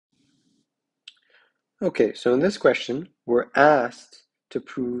Okay, so in this question, we're asked to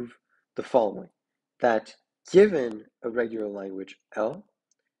prove the following, that given a regular language L,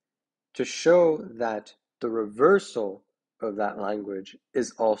 to show that the reversal of that language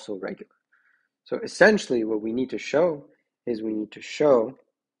is also regular. So essentially what we need to show is we need to show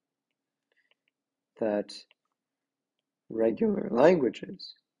that regular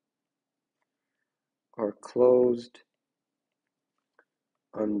languages are closed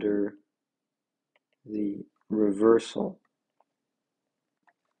under the reversal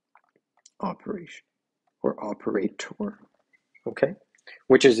operation or operator, okay?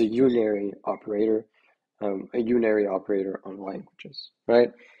 Which is a unary operator on languages,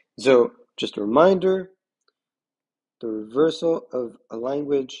 right? So just a reminder, the reversal of a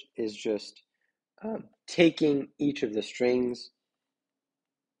language is just taking each of the strings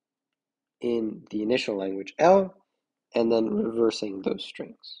in the initial language L and then reversing those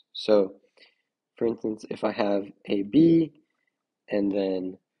strings. So for instance, if I have AB and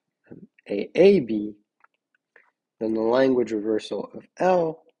then AAB, then the language reversal of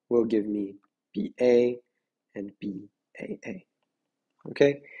L will give me BA and BAA.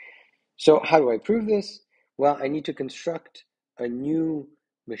 Okay, so how do I prove this? Well, I need to construct a new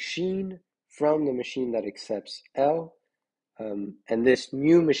machine from the machine that accepts L, and this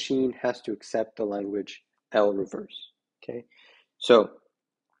new machine has to accept the language L reverse. Okay, so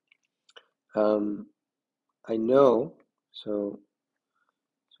I know, so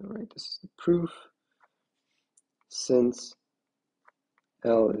right, this is the proof. Since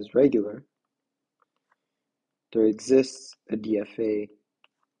L is regular, there exists a DFA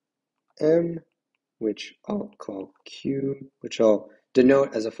M, which I'll call Q, which I'll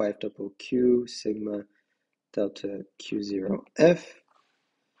denote as a 5-tuple Q sigma delta Q0F,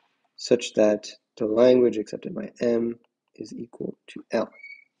 such that the language accepted by M is equal to L.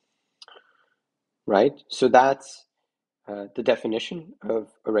 Right? So that's the definition of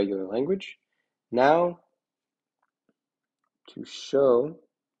a regular language. Now, to show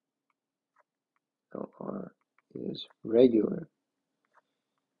LR is regular,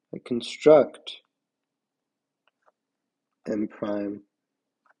 I construct M prime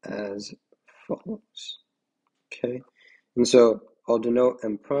as follows. Okay, and so I'll denote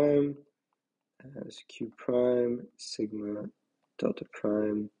M prime as Q prime sigma delta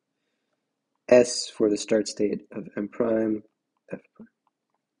prime S for the start state of M prime F prime.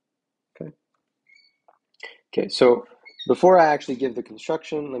 Okay. Okay, so before I actually give the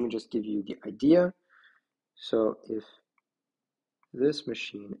construction, let me just give you the idea. So if this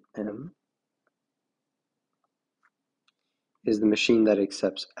machine M is the machine that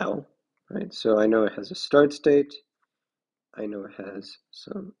accepts L, right? So I know it has a start state. I know it has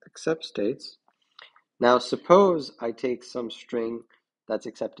some accept states. Now suppose I take some string that's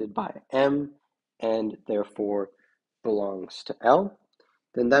accepted by M and therefore belongs to L,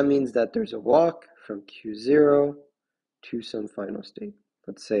 then that means that there's a walk from Q0 to some final state.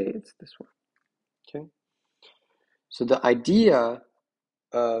 Let's say it's this one, okay? So the idea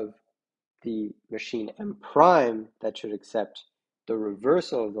of the machine M prime that should accept the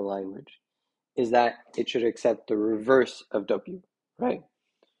reversal of the language is that it should accept the reverse of W, right?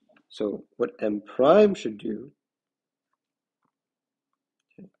 So what M prime should do,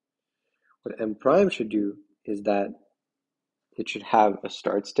 is that it should have a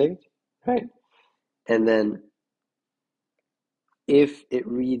start state, right? And then if it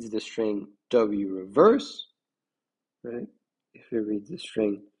reads the string W reverse, right? If it reads the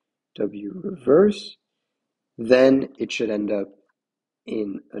string W reverse, then it should end up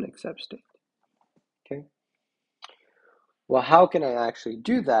in an accept state, okay? Well, how can I actually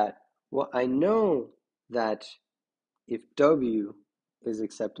do that? Well, I know that if W is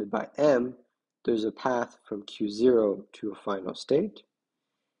accepted by M, there's a path from Q0 to a final state.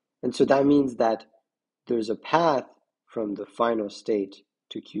 And so that means that there's a path from the final state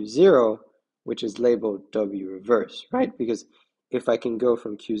to Q0, which is labeled W reverse, right? Because if I can go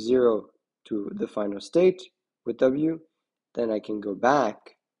from Q0 to the final state with W, then I can go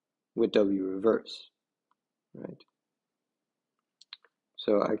back with W reverse, right?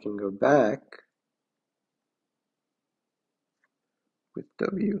 So I can go back with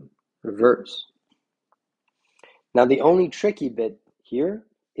W reverse. Now the only tricky bit here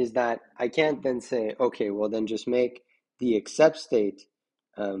is that I can't then say, okay, well then just make the accept state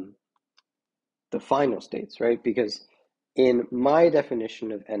the final states, right? Because in my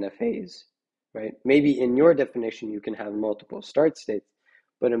definition of NFAs, right, maybe in your definition you can have multiple start states,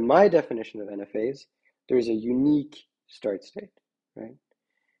 but in my definition of NFAs, there's a unique start state, right?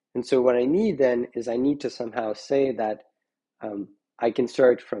 And so what I need then is I need to somehow say that I can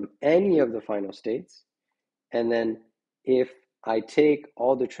start from any of the final states, And then if I take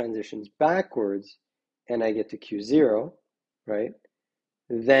all the transitions backwards and I get to Q0, right,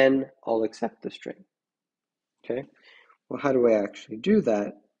 then I'll accept the string. Okay, well, how do I actually do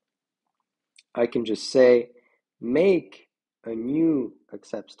that? I can just say make a new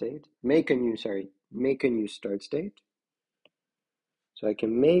accept state, make a new start state. So I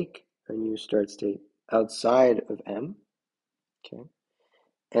can make a new start state outside of M, okay?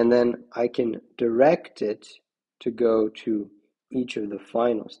 And then I can direct it to go to each of the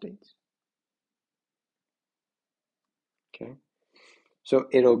final states, okay? So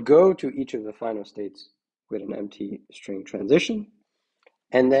it'll go to each of the final states with an empty string transition,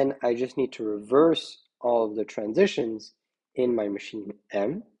 and then I just need to reverse all of the transitions in my machine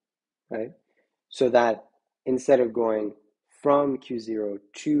M, right? So that instead of going from Q0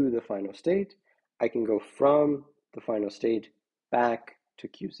 to the final state, I can go from the final state back to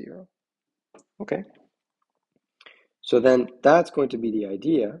Q0. Okay? So then that's going to be the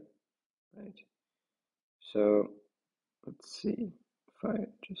idea, right? So let's see if I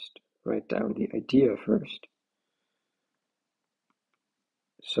just write down the idea first.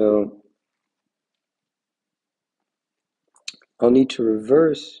 So I'll need to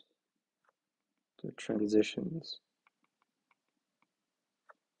reverse the transitions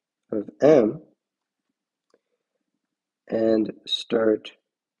of M and start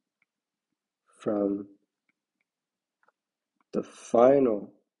from the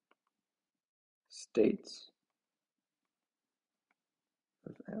final states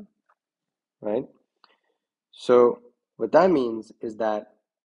of M, right? So what that means is that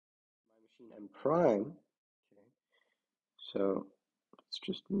my machine M prime, okay, so let's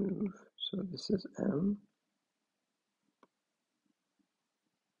just move. So this is M.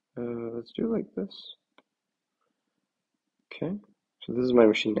 Let's do it like this. Okay, so this is my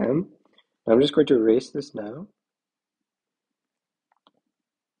machine M. I'm just going to erase this now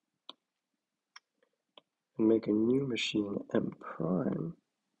and make a new machine M prime.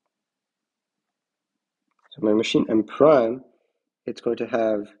 So my machine M prime, it's going to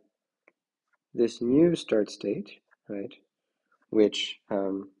have this new start state, right, which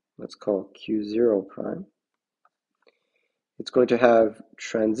let's call Q0 prime. It's going to have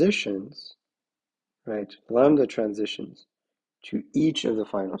transitions, right, lambda transitions to each of the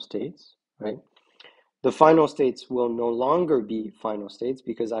final states, right? The final states will no longer be final states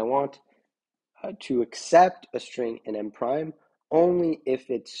because I want to accept a string in M prime only if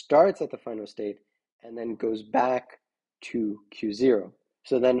it starts at the final state and then goes back to Q0.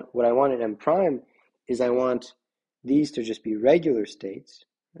 So then what I want in M prime is I want these to just be regular states,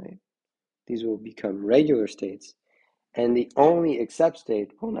 right? These will become regular states. And the only accept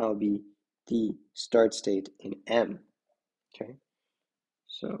state will now be the start state in M, okay?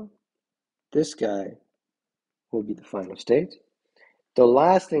 So this guy will be the final state. The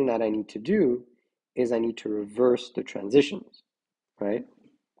last thing that I need to do is I need to reverse the transitions, right?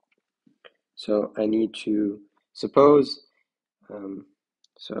 So I need to suppose,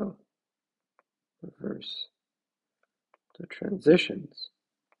 so reverse the transitions.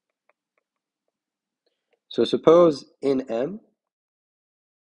 So suppose in M,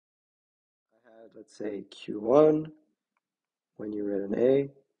 I had, let's say, Q1 when you read an A,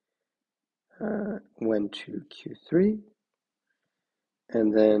 went to Q3,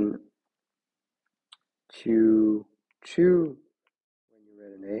 and then Q2 when you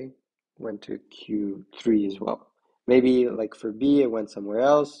read an A went to Q3 as well. Maybe like for B, it went somewhere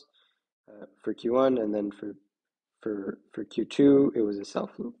else for Q1, and then for Q2, it was a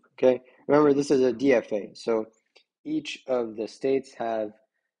self loop. Okay, remember this is a DFA, so each of the states have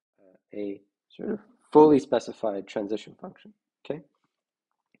a sort of fully specified transition function. Okay,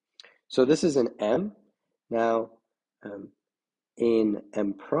 so this is an M. Now, in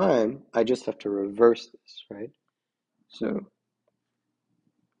M prime, I just have to reverse this, right? So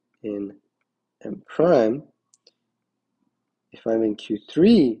in M prime, if I'm in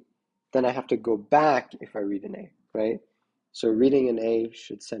Q3, then I have to go back if I read an A, right? So reading an A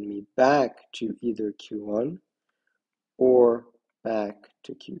should send me back to either Q1 or back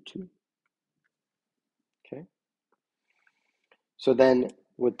to Q2. Okay. So then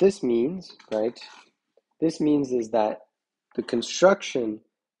what this means, right? This means is that the construction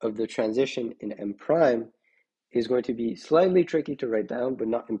of the transition in M prime is going to be slightly tricky to write down, but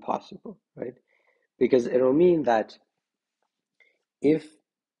not impossible, right? Because it'll mean that if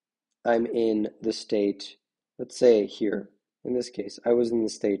I'm in the state, let's say here, in this case, I was in the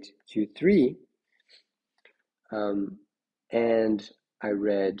state Q3, and I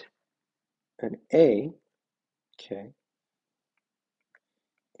read an A, okay.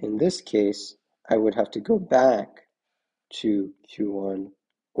 In this case, I would have to go back to Q1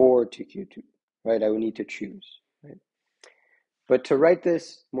 or to Q2, right? I would need to choose, right? But to write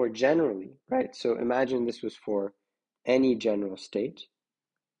this more generally, right? So imagine this was for any general state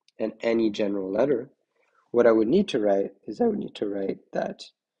and any general letter. What I would need to write is I would need to write that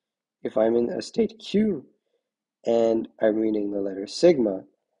if I'm in a state Q and I'm reading the letter sigma,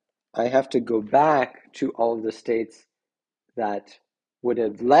 I have to go back to all of the states that would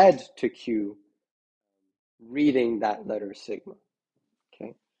have led to Q reading that letter sigma,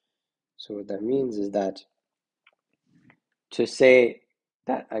 okay? So what that means is that to say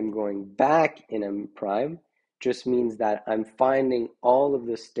that I'm going back in M prime just means that I'm finding all of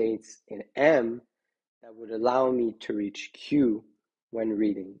the states in M that would allow me to reach Q when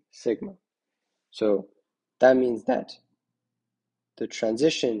reading sigma. So that means that the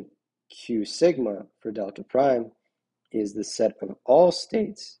transition Q sigma for delta prime is the set of all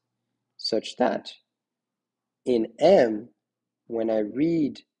states such that in M, when I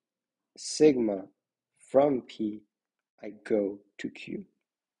read sigma from P, I go to Q,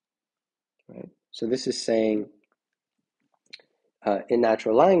 right? So this is saying, in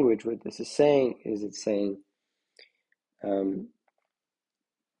natural language, what this is saying is it's saying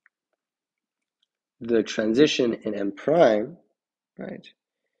the transition in M prime, right,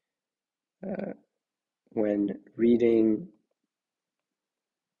 when reading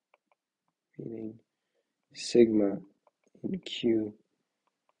sigma in Q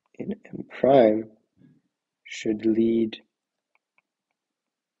in M prime should lead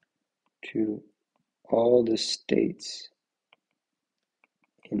to all the states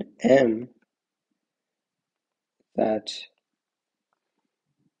in M that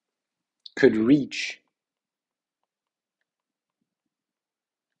could reach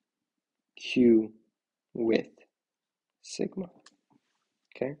Q with sigma,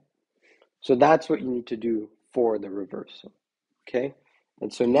 okay? So that's what you need to do for the reversal, okay?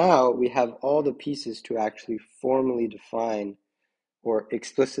 And so now we have all the pieces to actually formally define or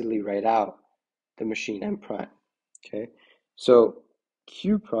explicitly write out the machine M prime, okay? So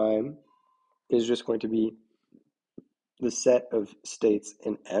Q prime is just going to be the set of states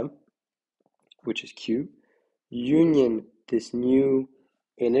in M, which is Q, union this new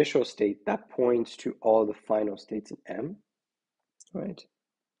initial state that points to all the final states in M, right?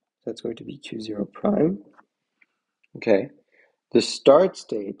 That's going to be Q0 prime, okay? The start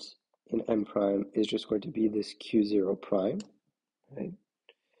state in M prime is just going to be this Q0 prime, right?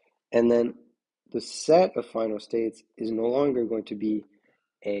 And then the set of final states is no longer going to be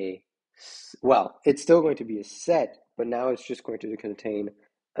well, it's still going to be a set, but now it's just going to contain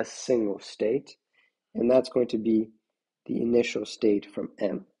a single state, and that's going to be the initial state from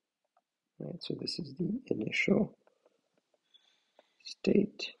M, right? So this is the initial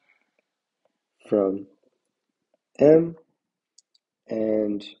state from M,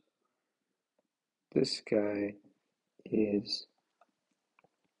 and this guy is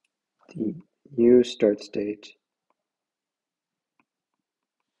the new start state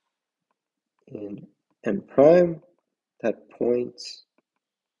in M prime that points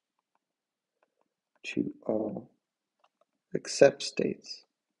to all except states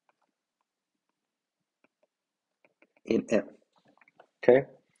in M, okay?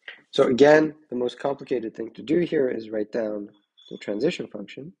 So again, the most complicated thing to do here is write down the transition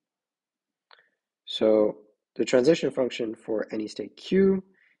function. So the transition function for any state Q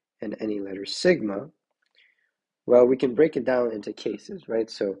and any letter sigma, well, we can break it down into cases, right?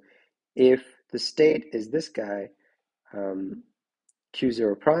 So if the state is this guy,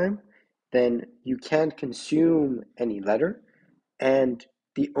 Q0 prime, then you can't consume any letter, and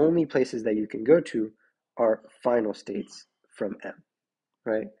the only places that you can go to are final states from M,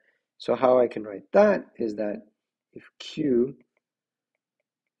 right? So how I can write that is that if Q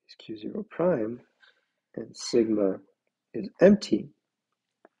is Q0 prime and sigma is empty,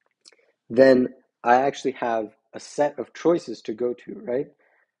 then I actually have a set of choices to go to, right?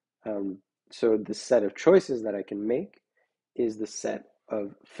 So the set of choices that I can make is the set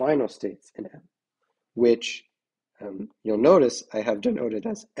of final states in M, which you'll notice I have denoted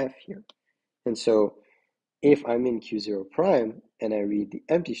as F here. And so if I'm in Q0 prime and I read the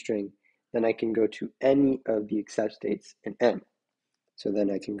empty string, then I can go to any of the except states in M. So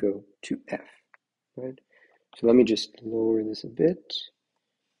then I can go to F, right? So let me just lower this a bit.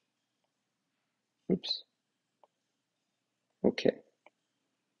 Oops. Okay.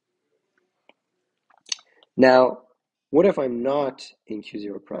 Now, what if I'm not in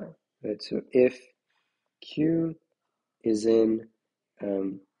Q0 prime, right? So if Q is in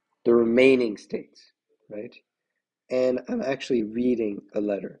the remaining states, right? And I'm actually reading a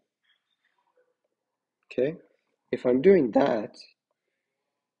letter. Okay, if I'm doing that,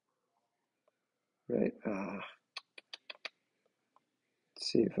 right, let's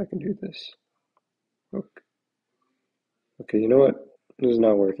see if I can do this. Okay, you know what? This is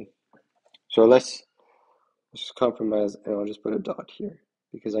not working. So let's just compromise and I'll just put a dot here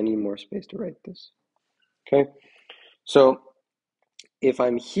because I need more space to write this. Okay, so if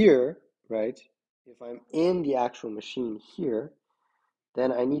I'm here, right, if I'm in the actual machine here,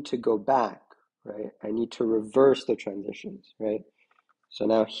 then I need to go back, right? I need to reverse the transitions, right? So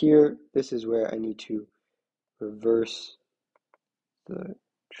now here, this is where I need to reverse the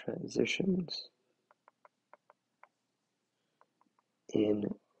transitions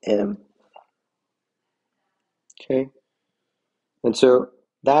in M, okay? And so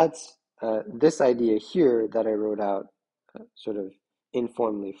that's this idea here that I wrote out sort of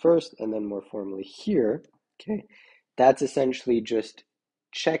informally first and then more formally here, okay? That's essentially just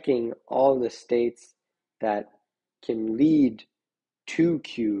checking all the states that can lead to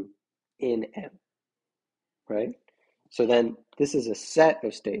Q in M, right? So then this is a set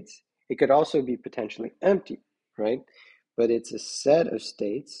of states. It could also be potentially empty, right? But it's a set of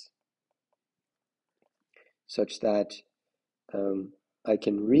states such that I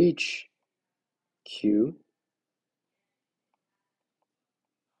can reach Q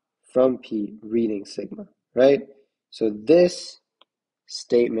from P reading sigma, right? So this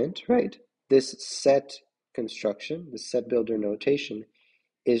statement, right, this set construction, the set builder notation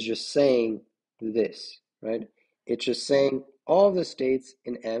is just saying this, right? It's just saying all the states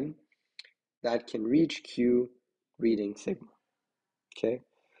in M that can reach Q reading sigma, okay?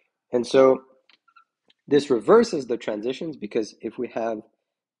 And so this reverses the transitions because if we have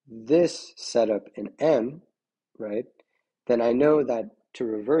this setup in M, right, then I know that to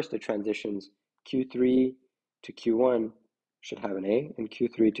reverse the transitions, Q3 to Q1 should have an A, and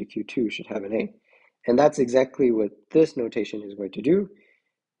Q3 to Q2 should have an A. And that's exactly what this notation is going to do,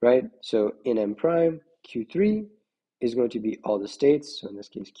 right? So in M prime, Q3 is going to be all the states, so in this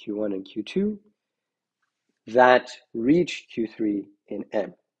case Q1 and Q2, that reach Q3 in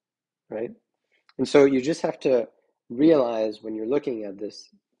M, right? And so you just have to realize when you're looking at this,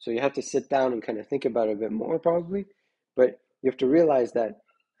 so you have to sit down and kind of think about it a bit more probably, but you have to realize that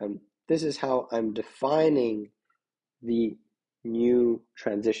this is how I'm defining the new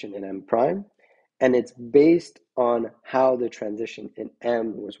transition in M prime, and it's based on how the transition in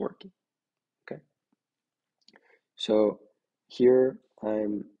M was working, okay? So here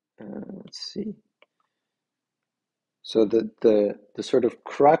I'm, let's see. So the sort of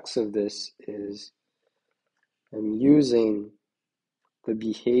crux of this is I'm using the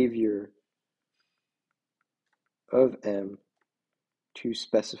behavior of M to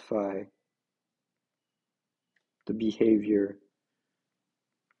specify the behavior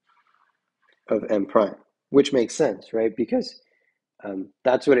of M prime, which makes sense, right? Because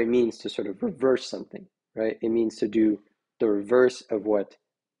that's what it means to sort of reverse something, right? It means to do the reverse of what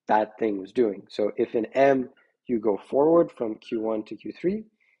that thing was doing. So if in M you go forward from Q1 to Q3,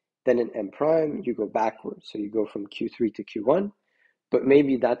 then in M prime you go backwards. So you go from Q3 to Q1, but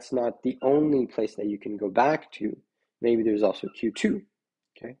maybe that's not the only place that you can go back to. Maybe there's also Q2,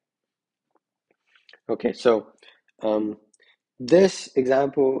 okay? Okay, so this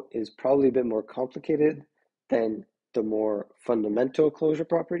example is probably a bit more complicated than the more fundamental closure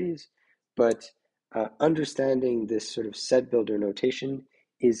properties, but understanding this sort of set builder notation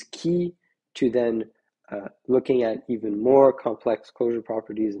is key to then looking at even more complex closure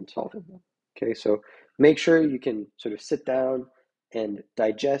properties and solving them. Okay, so make sure you can sort of sit down and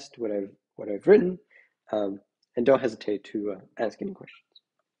digest what I've written, and don't hesitate to ask any questions.